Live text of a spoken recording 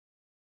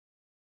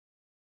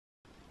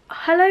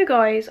Hello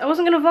guys, I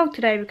wasn't going to vlog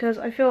today because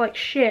I feel like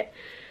shit,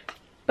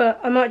 but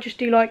I might just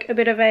do like a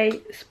bit of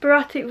a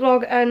sporadic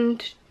vlog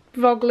and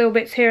vlog little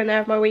bits here and there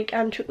of my week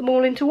and chuck them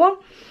all into one.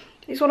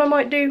 Is what I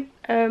might do.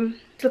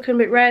 It's looking a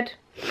bit red.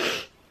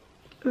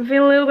 I'm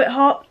feeling a little bit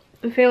hot.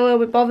 I'm feeling a little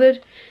bit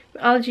bothered.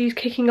 My allergies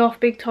kicking off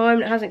big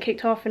time. It hasn't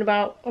kicked off in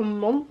about a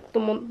month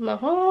and a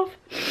half.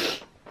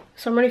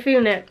 So I'm really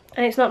feeling it,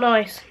 and it's not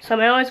nice. So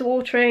my eyes are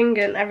watering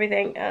and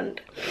everything, and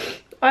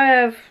I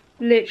have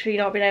literally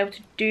not been able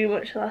to do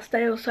much the last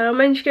day or so. I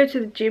managed to go to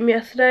the gym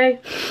yesterday,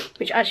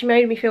 which actually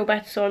made me feel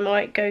better, so I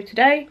might go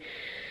today.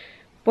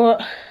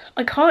 But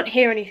I can't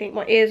hear anything.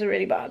 My ears are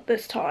really bad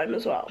this time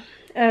as well.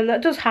 And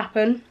that does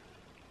happen,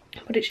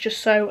 but it's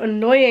just so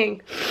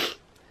annoying.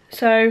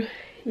 So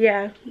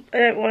yeah, I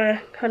don't want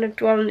to kind of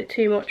dwell on it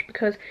too much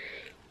because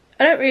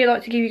I don't really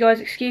like to give you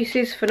guys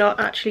excuses for not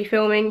actually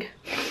filming.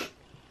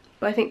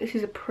 But I think this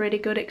is a pretty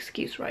good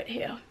excuse right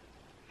here.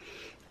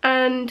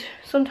 And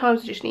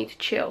sometimes I just need to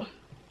chill,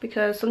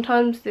 because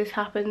sometimes this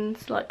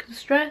happens like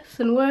stress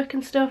and work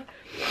and stuff.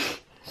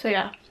 So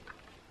yeah.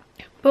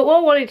 But what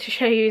I wanted to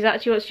show you is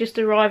actually what's just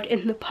arrived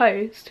in the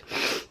post.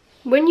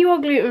 When you are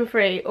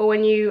gluten-free, or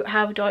when you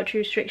have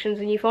dietary restrictions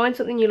and you find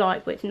something you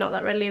like but it's not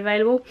that readily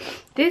available,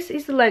 this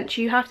is the length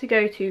you have to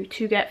go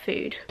to get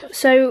food.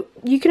 So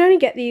you can only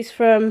get these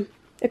from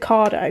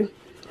Ocado,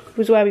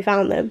 was where we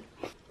found them.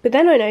 But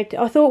then I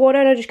thought, why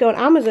don't I just go on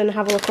Amazon and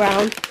have a look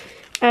around?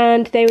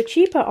 And they were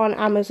cheaper on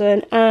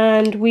Amazon,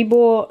 and we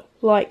bought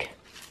like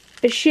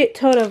a shit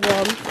ton of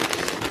them.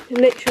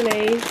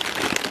 Literally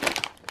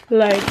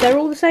loads. They're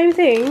all the same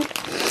thing.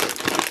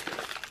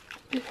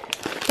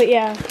 But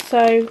yeah,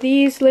 so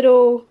these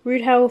little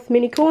Rude Health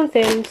mini corn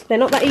things, they're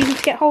not that easy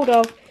to get hold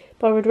of,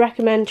 but I would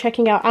recommend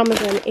checking out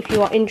Amazon if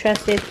you are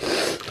interested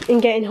in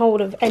getting hold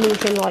of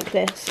anything like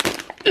this.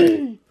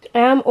 I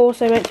am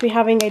also meant to be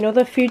having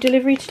another food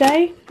delivery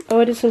today. I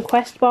ordered some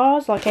Quest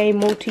bars, like a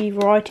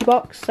multi-variety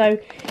box, so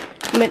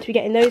I'm meant to be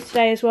getting those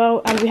today as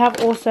well. And we have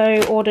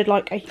also ordered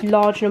like a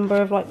large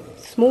number of like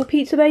small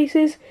pizza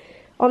bases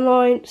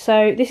online.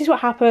 So this is what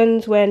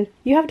happens when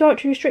you have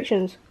dietary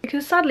restrictions,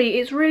 because sadly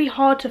it's really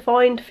hard to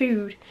find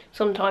food.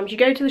 Sometimes you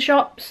go to the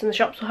shops and the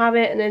shops will have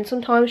it, and then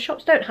sometimes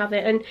shops don't have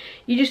it, and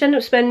you just end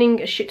up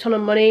spending a shit ton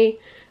of money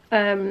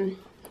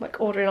like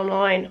ordering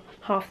online.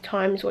 Half the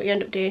time is what you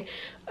end up doing.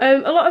 A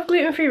lot of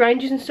gluten-free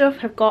ranges and stuff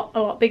have got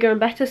a lot bigger and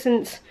better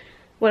since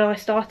when I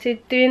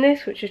started doing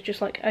this, which was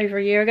just like over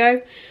a year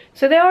ago.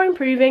 So they are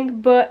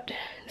improving, but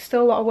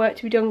still a lot of work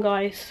to be done,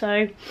 guys.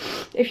 So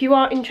if you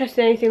are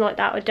interested in anything like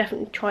that, I'd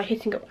definitely try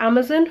hitting up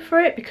Amazon for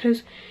it,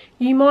 because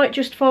you might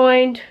just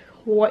find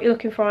what you're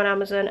looking for on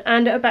Amazon,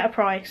 and at a better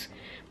price,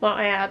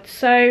 might I add.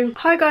 So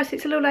hi guys,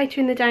 it's a little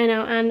later in the day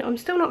now, and I'm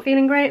still not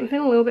feeling great. I'm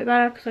feeling a little bit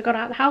better because I got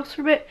out of the house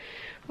for a bit.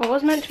 I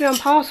was meant to be on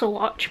parcel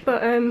watch,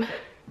 but I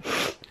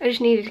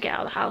just needed to get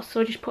out of the house,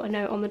 so I just put a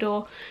note on the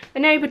door. A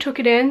neighbour took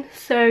it in,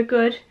 so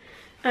good.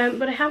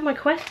 But I have my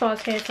Quest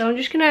bars here, so I'm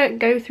just going to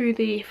go through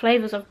the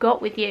flavours I've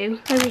got with you.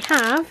 And we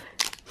have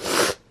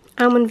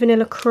almond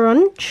vanilla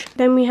crunch,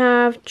 then we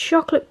have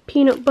chocolate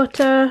peanut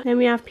butter, then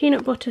we have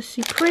peanut butter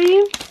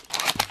supreme,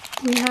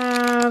 we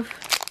have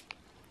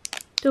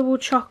double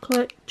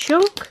chocolate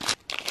chunk.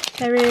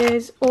 There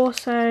is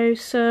also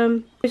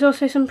some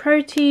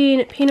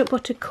protein peanut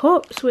butter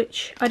cups,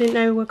 which I didn't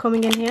know were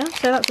coming in here,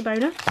 so that's a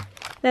bonus.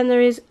 Then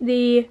there is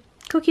the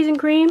cookies and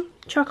cream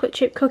chocolate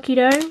chip cookie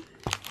dough,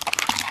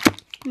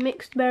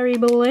 mixed berry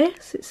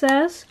bliss, it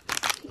says.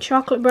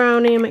 Chocolate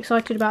brownie, I'm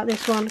excited about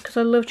this one because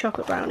I love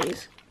chocolate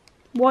brownies.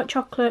 White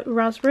chocolate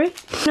raspberry,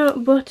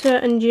 peanut butter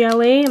and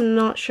jelly, I'm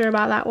not sure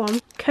about that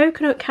one.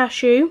 Coconut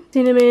cashew,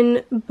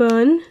 cinnamon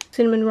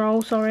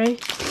roll, sorry.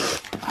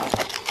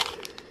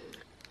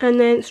 And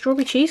then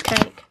strawberry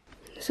cheesecake.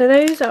 So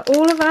those are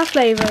all of our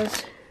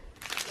flavours.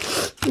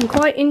 I'm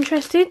quite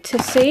interested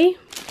to see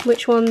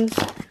which ones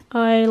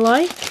I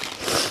like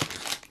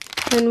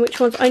and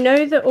which ones. I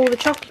know that all the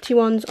chocolatey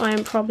ones I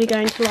am probably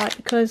going to like,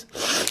 because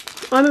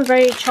I'm a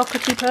very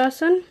chocolatey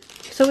person.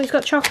 If something's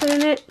got chocolate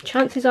in it,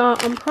 chances are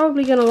I'm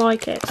probably going to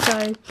like it.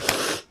 So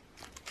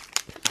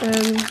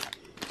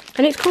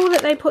and it's cool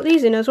that they put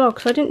these in as well,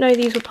 because I didn't know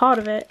these were part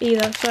of it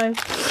either. So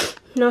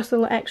nice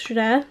little extra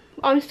there.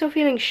 I'm still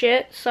feeling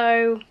shit,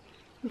 so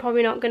I'm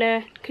probably not going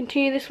to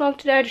continue this vlog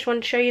today. I just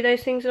wanted to show you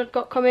those things that I've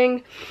got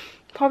coming.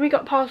 Probably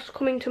got parcels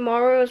coming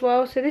tomorrow as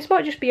well, so this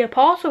might just be a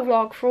parcel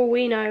vlog for all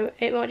we know.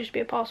 It might just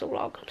be a parcel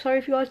vlog. I'm sorry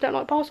if you guys don't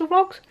like parcel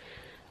vlogs.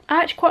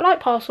 I actually quite like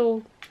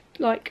parcel,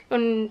 like,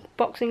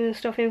 unboxing and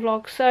stuff in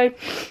vlogs. So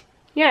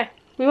yeah,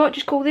 we might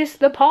just call this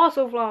the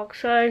parcel vlog,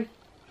 so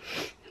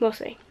we'll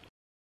see.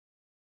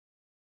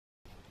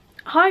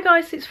 Hi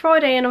guys, it's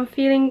Friday and I'm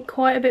feeling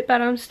quite a bit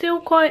better. I'm still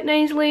quite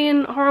nasally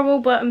and horrible,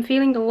 but I'm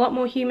feeling a lot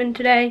more human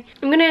today.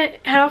 I'm gonna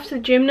head off to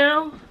the gym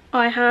now.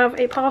 I have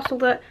a parcel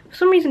that for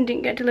some reason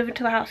didn't get delivered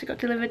to the house. It got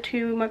delivered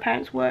to my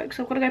parents' work,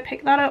 so I've got to go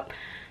pick that up.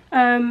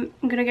 I'm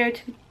gonna go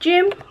to the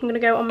gym. I'm gonna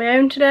go on my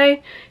own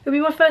today. It'll be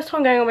my first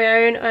time going on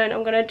my own, and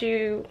I'm gonna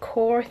do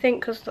core, I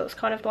think, because that's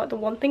kind of like the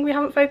one thing we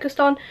haven't focused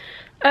on.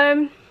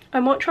 I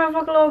might try and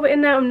vlog a little bit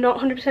in there. I'm not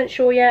 100%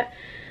 sure yet.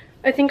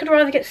 I think I'd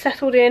rather get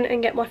settled in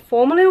and get my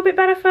form a little bit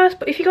better first.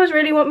 But if you guys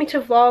really want me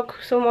to vlog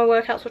some of my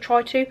workouts, I'll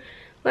try to.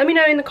 Let me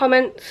know in the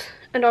comments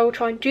and I will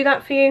try and do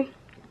that for you.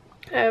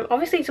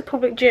 Obviously it's a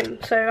public gym,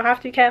 so I have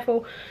to be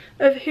careful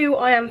of who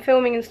I am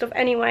filming and stuff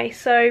anyway.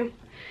 So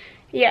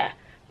yeah,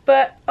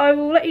 but I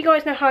will let you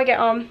guys know how I get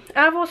on.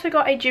 I've also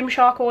got a Gym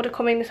Shark order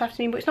coming this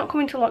afternoon, but it's not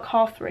coming till like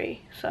 3:30.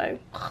 So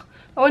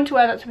I want to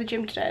wear that to the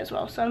gym today as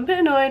well, so I'm a bit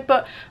annoyed,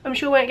 but I'm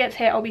sure when it gets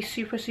here I'll be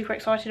super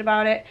excited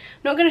about it.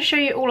 I'm not going to show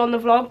you it all on the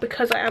vlog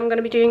because I am going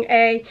to be doing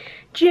a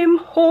gym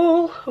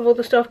haul of all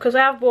the stuff, because I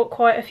have bought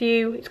quite a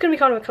few. It's going to be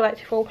kind of a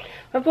collective haul.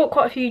 I've bought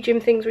quite a few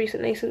gym things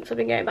recently since I've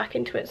been getting back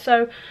into it,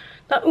 so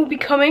that will be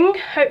coming.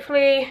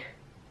 Hopefully,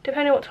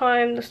 depending on what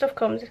time the stuff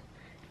comes,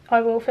 I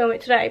will film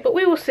it today, but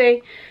we will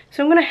see.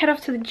 So I'm going to head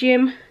off to the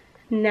gym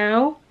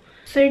now.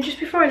 So just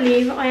before I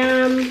leave, I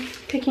am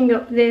picking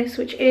up this,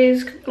 which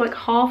is like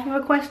half of a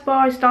Quest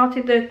bar. I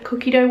started the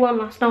cookie dough one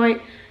last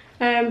night.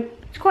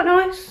 It's quite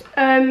nice.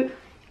 I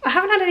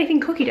haven't had anything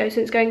cookie dough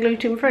since going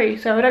gluten free,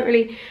 so I don't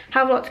really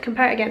have a lot to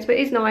compare it against, but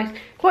it is nice.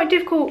 Quite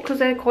difficult because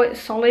they're quite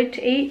solid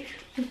to eat,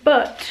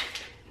 but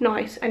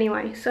nice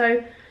anyway.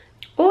 So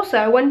also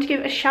I wanted to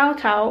give a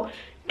shout out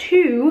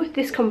to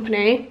this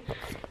company.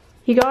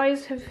 You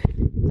guys have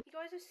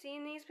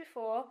seen these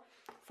before.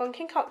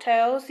 Funkin'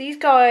 Cocktails. These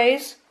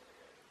guys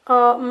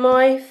are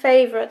my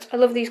favourites. I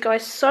love these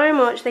guys so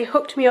much. They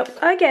hooked me up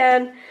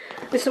again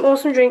with some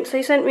awesome drinks.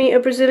 They sent me a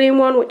Brazilian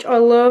one, which I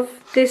love.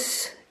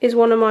 This is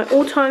one of my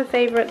all-time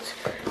favourites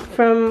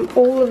from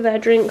all of their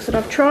drinks that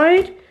I've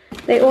tried.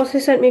 They also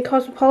sent me a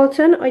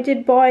Cosmopolitan. I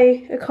did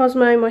buy a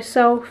Cosmo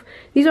myself.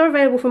 These are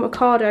available from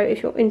Ocado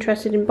if you're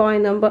interested in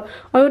buying them, but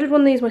I ordered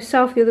one of these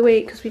myself the other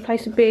week because we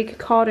placed a big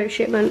Ocado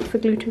shipment for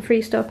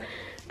gluten-free stuff.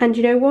 And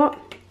you know what?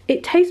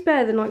 It tastes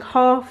better than like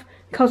half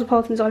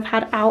Cosmopolitans I've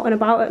had out and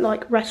about at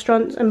like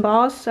restaurants and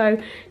bars, so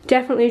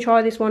definitely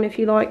try this one if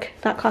you like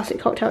that classic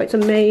cocktail. It's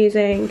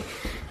amazing.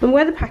 And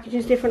where the packaging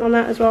is different on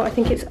that as well, I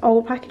think it's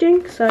old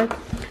packaging. So,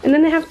 and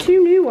then they have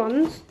two new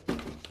ones,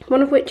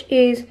 one of which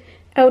is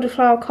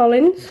Elderflower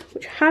Collins,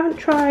 which I haven't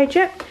tried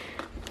yet,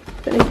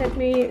 but they sent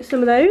me some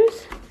of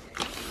those.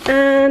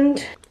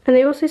 And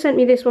they also sent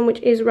me this one,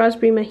 which is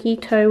Raspberry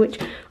Mojito, which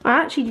I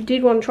actually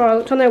did want to try. I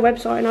looked on their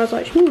website and I was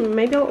like,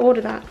 maybe I'll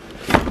order that.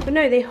 But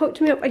no, they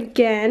hooked me up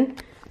again.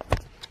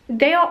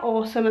 They are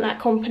awesome at that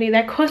company.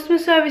 Their customer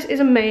service is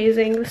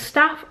amazing. The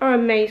staff are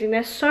amazing.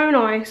 They're so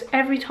nice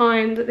every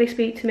time that they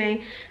speak to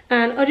me.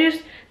 And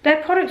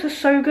their products are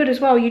so good as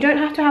well. You don't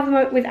have to have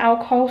them with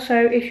alcohol. So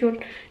if you're,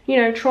 you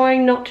know,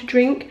 trying not to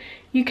drink,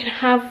 you can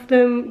have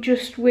them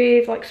just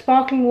with like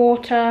sparkling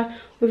water,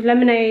 with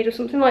lemonade or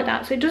something like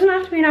that. So it doesn't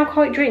have to be an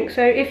alcoholic drink.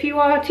 So if you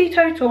are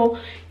teetotal,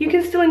 you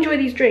can still enjoy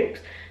these drinks.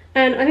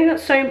 And I think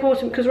that's so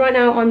important because right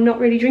now I'm not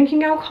really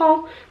drinking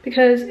alcohol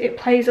because it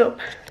plays up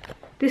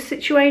this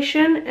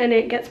situation and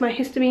it gets my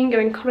histamine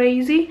going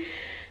crazy.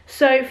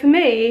 So for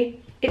me,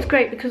 it's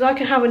great because I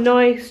can have a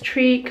nice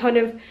treat, kind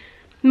of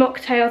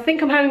mocktail.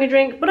 Think I'm having a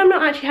drink, but I'm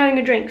not actually having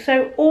a drink.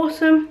 So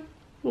awesome,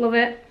 love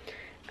it.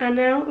 And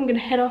now I'm gonna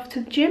head off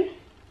to the gym.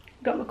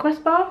 Got my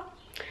Quest bar.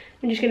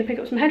 I'm just gonna pick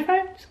up some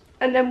headphones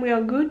and then we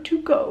are good to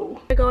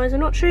go. Hey guys, I'm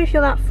not sure if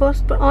you're that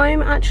fussed, but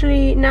I'm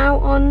actually now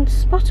on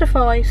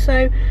Spotify, so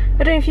I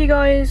don't know if you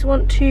guys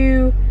want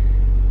to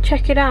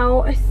check it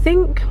out. I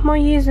think my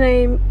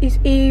username is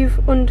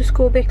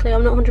Eve_Bickley,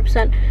 I'm not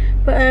 100%,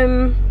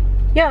 but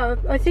yeah,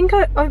 I think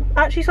I've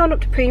actually signed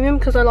up to premium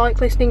because I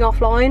like listening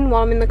offline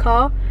while I'm in the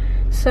car.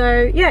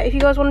 So yeah, if you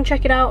guys want to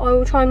check it out, I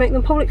will try and make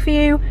them public for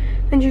you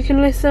and you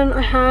can listen.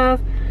 I have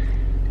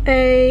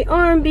a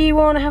R&B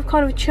one, I have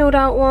kind of a chilled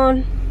out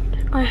one,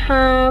 I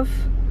have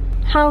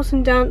house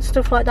and dance,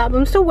 stuff like that, but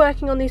I'm still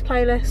working on these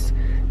playlists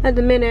at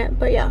the minute.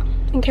 But yeah,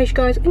 in case you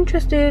guys are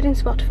interested in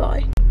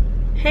Spotify.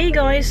 Hey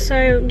guys, so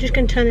I'm just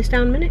going to turn this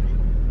down a minute.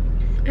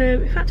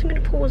 In fact, I'm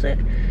going to pause it.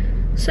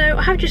 So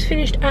I have just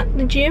finished at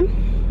the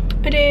gym.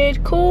 I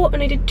did core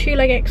and I did 2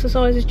 leg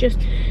exercises just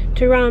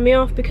to round me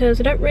off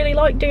because I don't really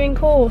like doing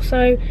core.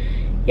 So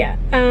yeah,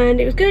 and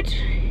it was good.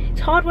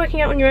 It's hard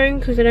working out on your own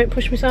because I don't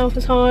push myself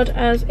as hard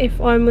as if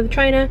I'm with a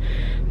trainer.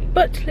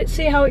 But let's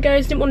see how it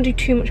goes. Didn't want to do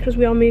too much because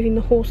we are moving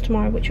the horse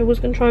tomorrow, which I was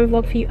going to try and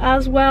vlog for you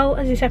as well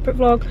as a separate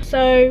vlog.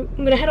 So I'm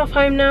going to head off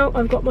home now.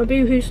 I've got my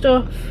boohoo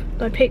stuff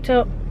that I picked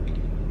up.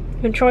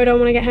 I'm going to try it on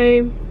when I get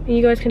home. And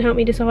you guys can help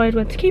me decide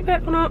whether to keep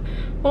it or not.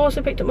 I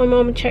also picked up my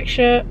mom a check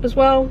shirt as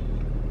well.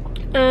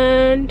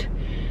 And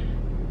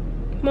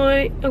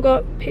I've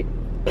got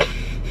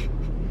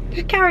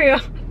just carry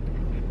on.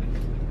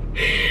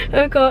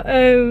 I've got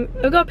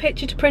a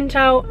picture to print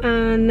out,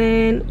 and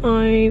then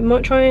I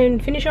might try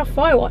and finish off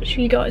Firewatch for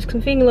you guys because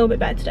I'm feeling a little bit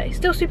better today.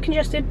 Still super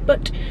congested,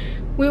 but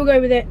we will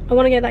go with it. I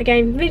want to get that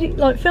game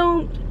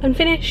filmed and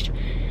finished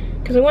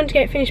because I want to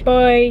get it finished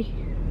by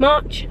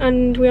March,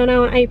 and we are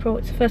now in April.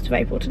 It's the 1st of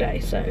April today,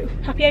 so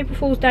happy April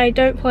Fool's Day.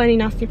 Don't play any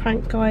nasty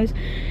pranks, guys.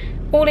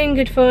 All in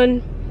good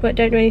fun, but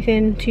don't do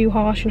anything too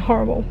harsh and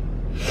horrible.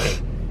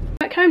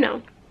 Back home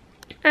now,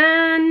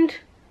 and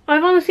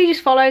I've honestly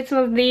just followed some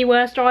of the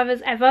worst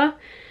drivers ever.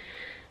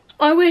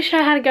 I wish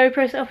I had a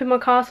GoPro set up in my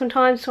car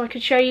sometimes so I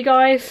could show you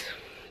guys,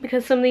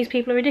 because some of these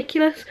people are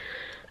ridiculous.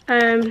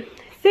 I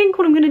think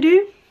what I'm going to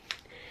do,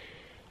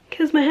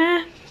 because my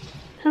hair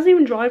hasn't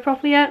even dried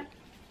properly yet,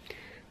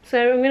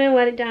 so I'm going to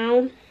let it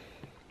down.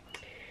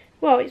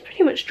 Well, it's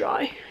pretty much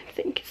dry. I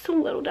think it's still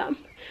a little damp.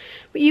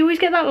 But you always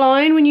get that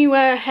line when you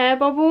wear a hair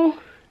bobble.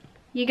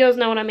 You girls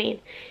know what I mean.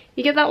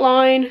 You get that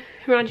line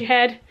around your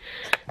head.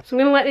 So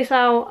I'm going to let this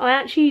out. I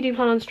actually do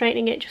plan on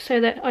straightening it just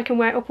so that I can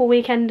wear it up all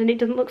weekend and it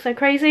doesn't look so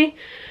crazy.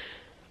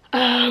 So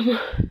I'm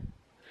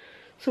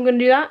going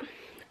to do that.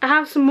 I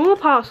have some more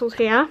parcels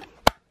here.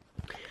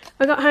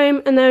 I got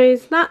home and there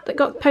is that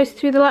got posted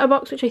through the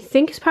letterbox, which I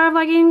think is a pair of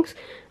leggings.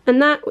 And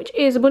that, which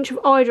is a bunch of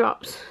eye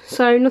drops.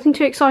 So nothing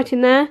too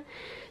exciting there.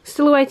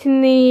 Still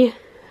awaiting the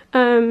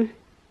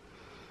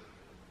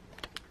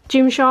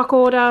Gym Shark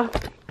order.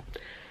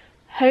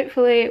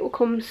 Hopefully it will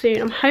come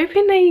soon. I'm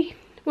hoping they,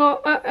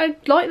 well, I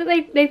like that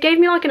they gave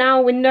me like an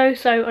hour window,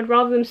 so I'd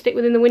rather them stick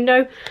within the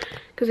window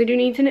because I do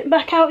need to knit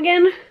back out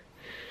again.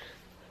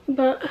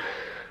 But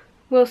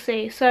we'll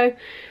see. So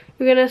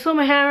we're going to sort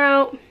my hair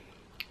out.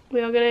 We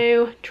are going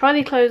to try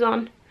these clothes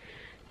on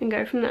and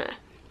go from there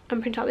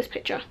and print out this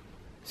picture.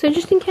 So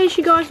just in case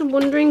you guys are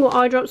wondering what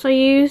eye drops I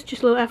use,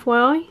 just a little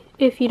FYI,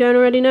 if you don't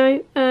already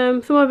know,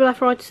 for my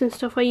blepharitis and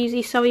stuff I use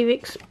these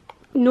Salivix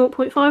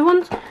 0.5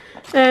 ones.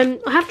 I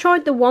have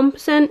tried the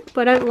 1%,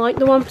 but I don't like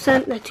the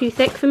 1%, they're too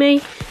thick for me,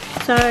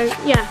 so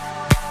yeah.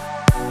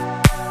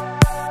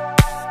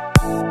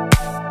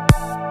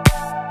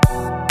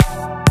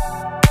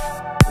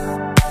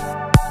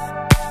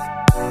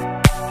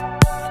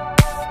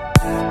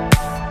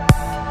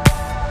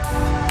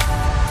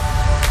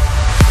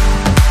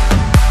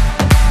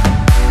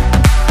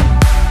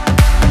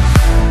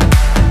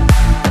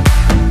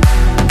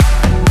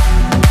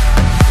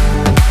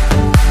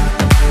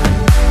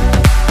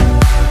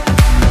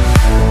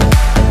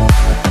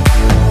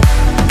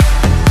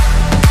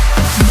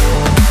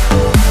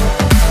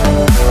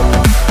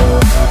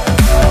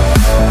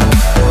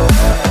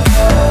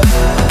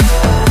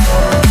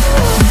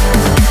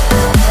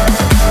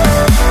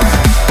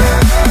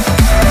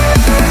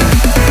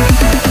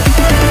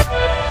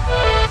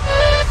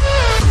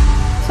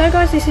 So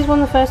guys, this is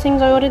one of the first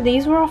things I ordered.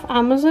 These were off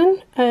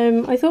Amazon.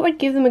 I thought I'd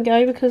give them a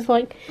go because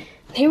like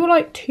they were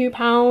like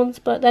 £2,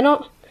 but they're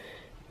not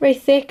very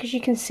thick, as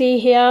you can see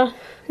here.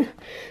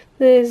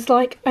 There's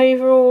like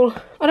overall,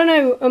 I don't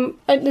know,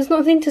 there's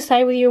nothing to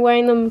say whether you're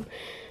wearing them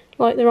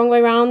like the wrong way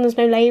around. There's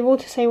no label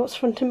to say what's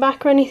front and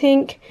back or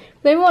anything.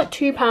 They were like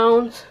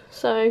 £2,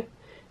 so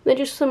they're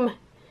just some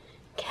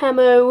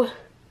camo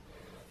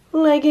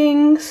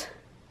leggings.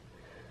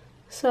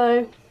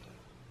 So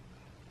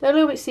they're a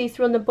little bit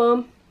see-through on the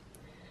bum,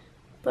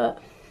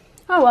 but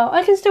oh well,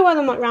 I can still wear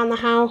them like around the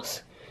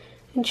house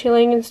and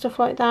chilling and stuff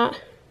like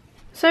that.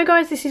 So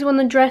guys, this is one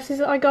of the dresses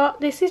that I got.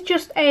 This is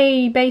just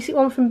a basic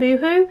one from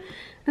Boohoo,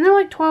 and they're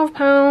like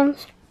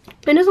 £12.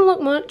 It doesn't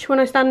look much when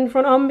I stand in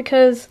front on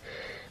because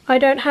I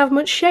don't have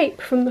much shape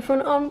from the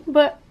front on,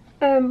 but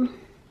from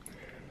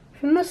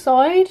the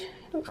side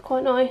it looks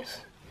quite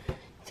nice.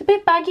 It's a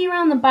bit baggy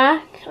around the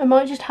back. I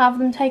might just have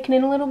them taken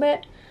in a little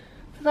bit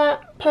for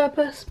that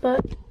purpose,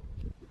 but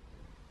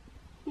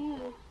yeah,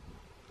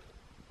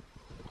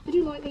 I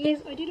do like these.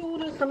 I did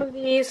order some of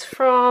these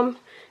from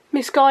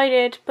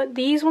Misguided, but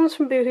these ones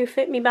from Boohoo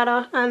fit me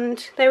better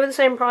and they were the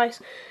same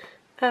price.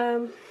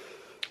 I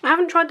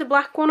haven't tried the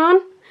black one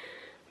on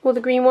or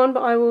the green one,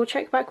 but I will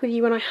check back with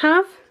you when I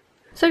have.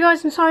 So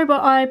guys, I'm sorry,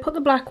 but I put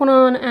the black one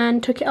on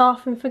and took it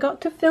off and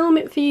forgot to film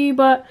it for you,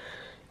 but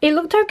it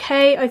looked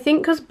okay. I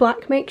think because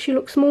black makes you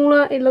look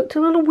smaller, it looked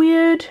a little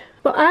weird.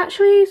 But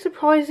actually,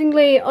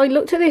 surprisingly, I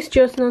looked at this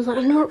just and I was like,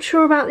 I'm not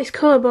sure about this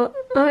colour, but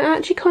I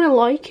actually kind of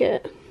like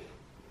it.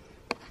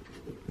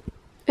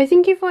 I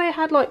think if I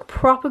had like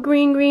proper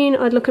green,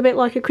 I'd look a bit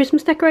like a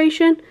Christmas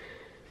decoration.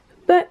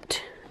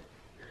 But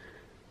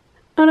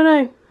I don't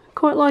know,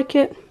 quite like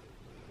it.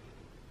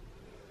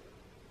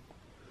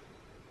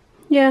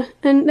 Yeah,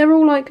 and they're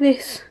all like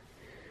this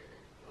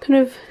kind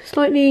of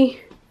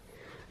slightly,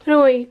 I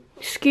don't know,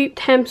 scooped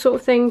hem sort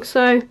of thing.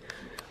 So,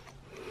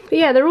 but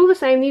yeah, they're all the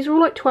same. These are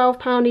all like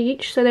 £12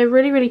 each, so they're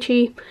really, really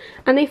cheap.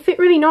 And they fit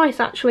really nice,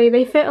 actually.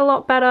 They fit a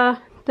lot better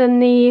than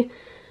the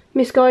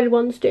Misguided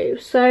ones do.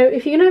 So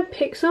if you're going to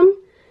pick some,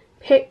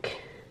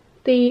 pick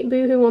the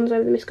Boohoo ones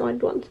over the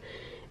Misguided ones.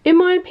 In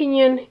my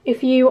opinion,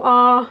 if you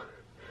are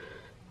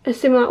a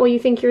similar, or you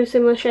think you're a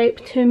similar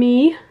shape to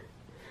me,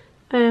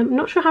 I'm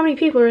not sure how many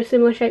people are a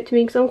similar shape to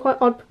me because I'm quite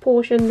odd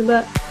proportioned,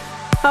 but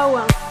oh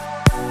well.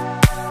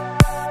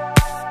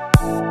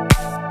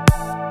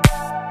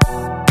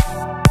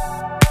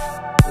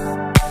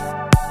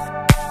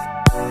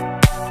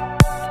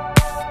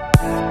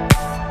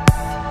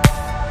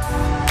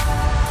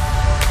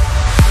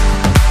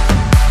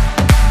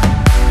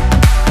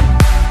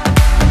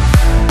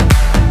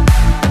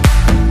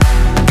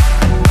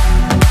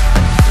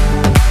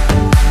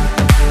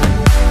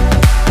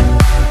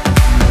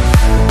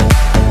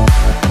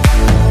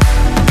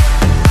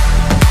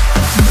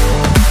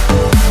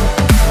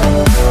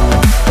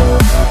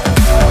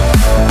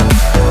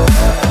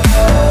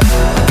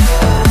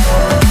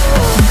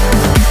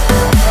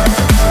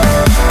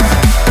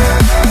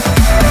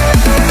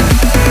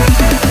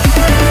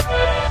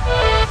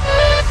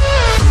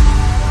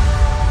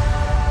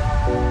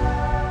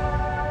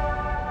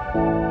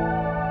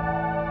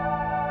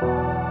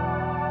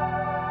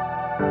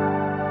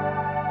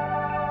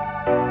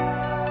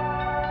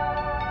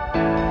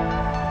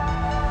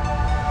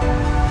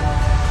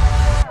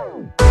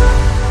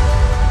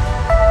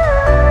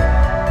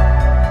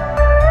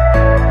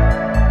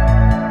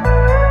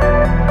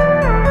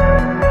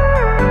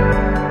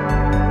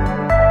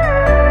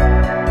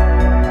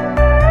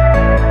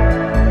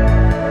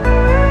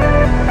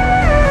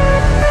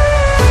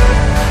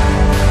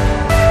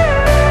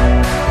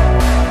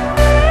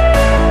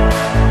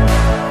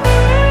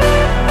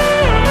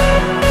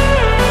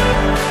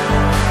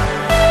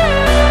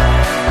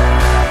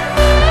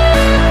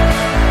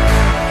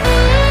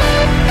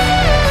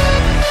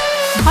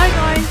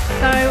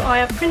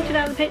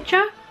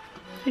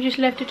 I just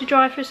left it to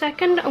dry for a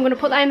second. I'm going to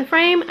put that in the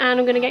frame and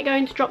I'm going to get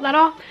going to drop that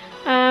off.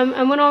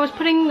 And when I was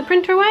putting the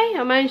printer away,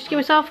 I managed to give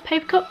myself a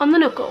paper cut on the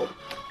knuckle.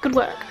 Good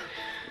work.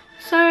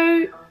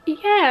 So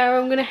yeah,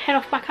 I'm going to head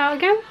off back out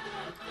again.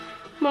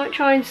 Might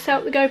try and set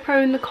up the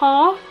GoPro in the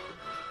car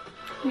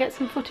and get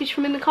some footage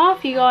from in the car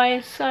for you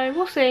guys, so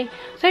we'll see.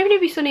 So hopefully it'll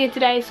be sunnier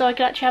today so I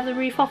can actually have the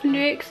roof off and do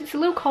it, because it's a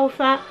little cold for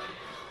that,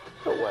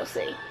 but we'll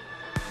see.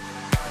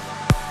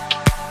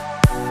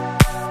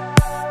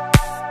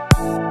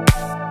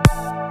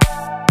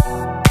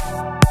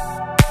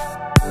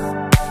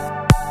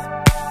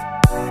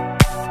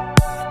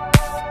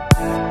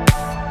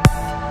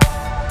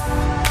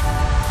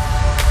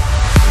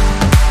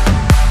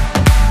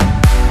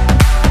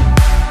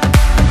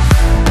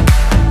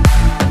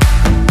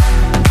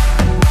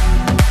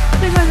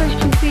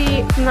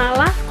 From that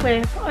last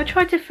clip, I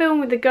tried to film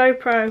with the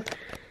GoPro.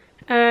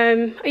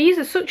 I used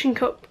a suction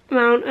cup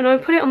mount and I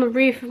put it on the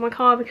roof of my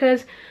car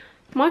because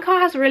my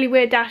car has a really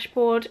weird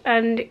dashboard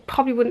and it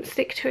probably wouldn't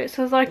stick to it,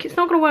 so I was like, it's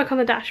not going to work on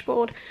the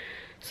dashboard,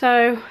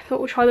 so I thought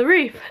we'll try the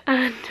roof.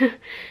 And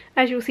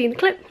as you'll see in the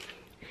clip,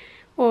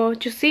 or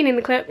just seen in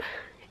the clip,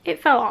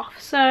 it fell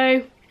off.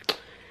 So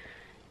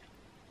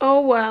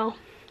oh well,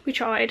 we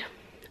tried.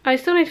 I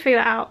still need to figure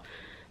that out,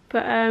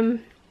 but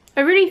I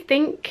really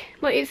think,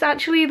 like, it's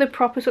actually the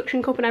proper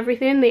suction cup and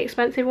everything, the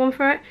expensive one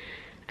for it.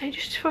 It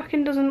just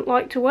fucking doesn't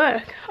like to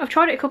work. I've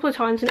tried it a couple of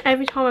times and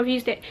every time I've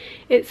used it,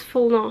 it's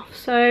fallen off.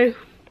 So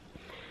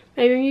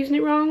maybe I'm using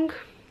it wrong.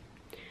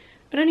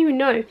 I don't even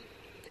know. I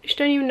just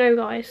don't even know,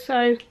 guys.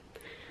 So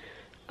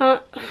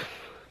guys,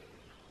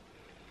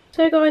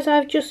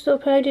 I've just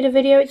uploaded a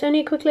video. It's only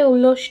a quick little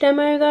Lush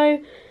demo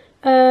though.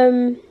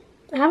 I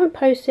haven't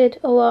posted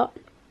a lot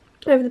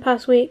over the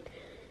past week,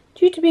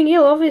 due to being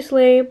ill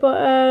obviously, but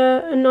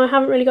and I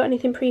haven't really got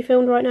anything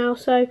pre-filmed right now,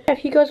 so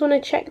if you guys want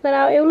to check that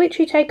out, it'll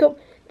literally take up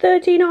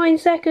 39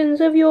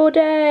 seconds of your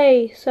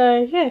day,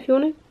 so yeah, if you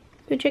want to,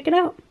 go check it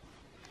out.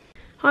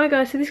 Hi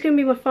guys, so this is going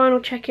to be my final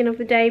check-in of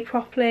the day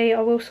properly. I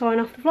will sign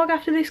off the vlog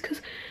after this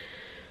because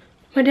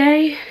my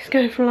day is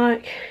going from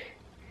like,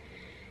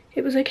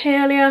 it was okay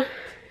earlier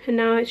and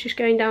now it's just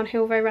going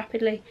downhill very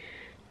rapidly,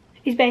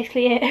 is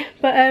basically it.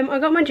 But I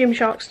got my Gym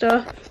Shark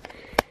stuff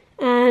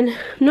and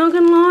I'm not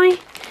gonna lie,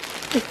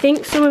 I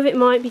think some of it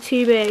might be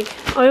too big.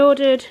 I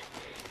ordered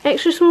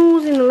extra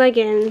smalls in the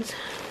leggings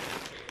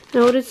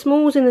and I ordered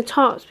smalls in the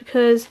tops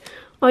because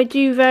I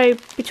do vary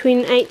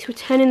between 8 to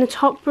 10 in the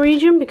top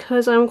region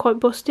because I'm quite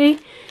busty.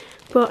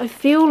 But I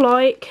feel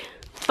like,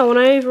 oh, and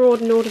I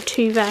over-ordered and ordered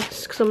 2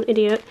 vests because I'm an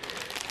idiot.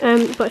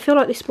 But I feel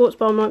like this sports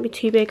bra might be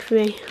too big for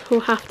me.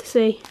 We'll have to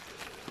see.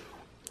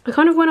 I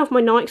kind of went off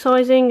my Nike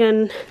sizing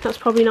and that's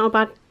probably not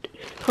a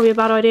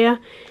bad idea,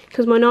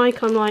 because my Nike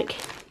on like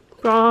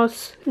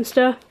bras and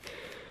stuff,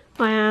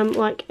 I am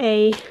like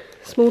a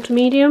small to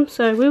medium,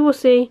 so we will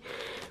see.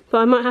 But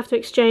I might have to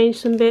exchange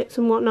some bits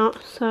and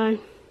whatnot, so I'm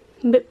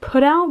a bit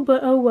put out,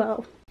 but oh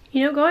well.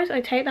 You know guys,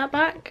 I take that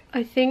back.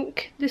 I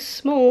think this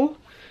small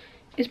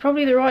is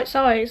probably the right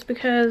size,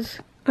 because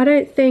I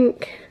don't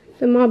think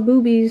that my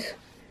boobies,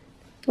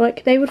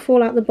 like, they would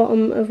fall out the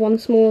bottom of one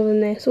smaller than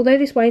this. Although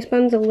this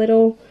waistband's a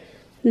little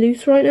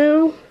loose right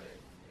now,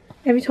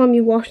 every time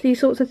you wash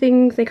these sorts of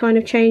things they kind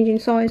of change in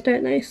size,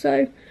 don't they?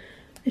 So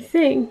I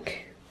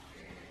think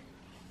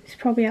it's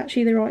probably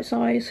actually the right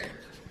size.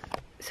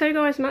 So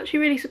guys, I'm actually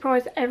really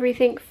surprised that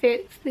everything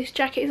fits. This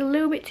jacket is a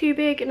little bit too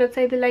big and I'd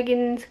say the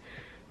leggings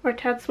are a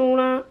tad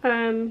smaller.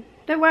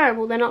 They're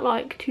wearable, they're not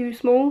like too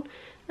small.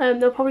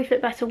 They'll probably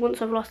fit better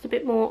once I've lost a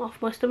bit more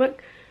off my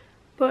stomach.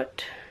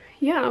 But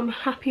yeah, I'm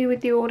happy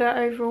with the order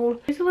overall.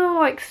 There's a little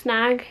like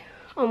snag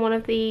on one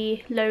of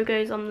the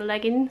logos on the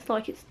leggings,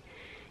 like it's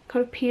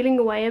kind of peeling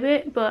away a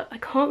bit, but I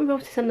can't be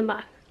bothered to send them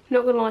back. I'm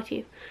not going to lie to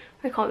you,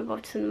 I can't be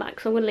bothered to send them back,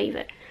 so I'm going to leave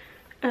it.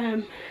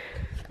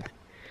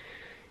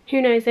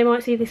 Who knows, they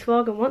might see this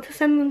vlog and want to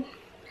send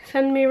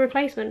me a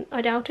replacement.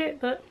 I doubt it,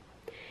 but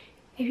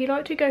if you'd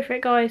like to, go for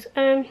it guys.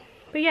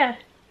 But yeah,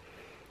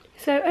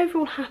 so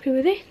overall happy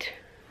with it.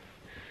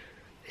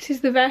 This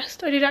is the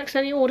vest. I did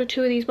accidentally order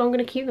 2 of these, but I'm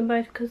going to keep them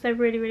both because they're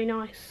really, really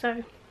nice.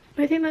 So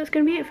I think that's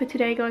going to be it for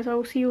today guys. I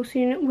will see you all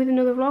soon with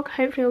another vlog.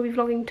 Hopefully I'll be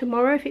vlogging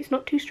tomorrow if it's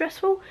not too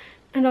stressful,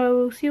 and I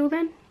will see you all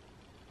then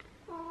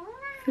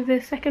for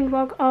the second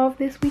vlog of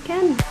this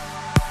weekend.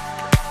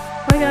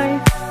 Bye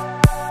guys.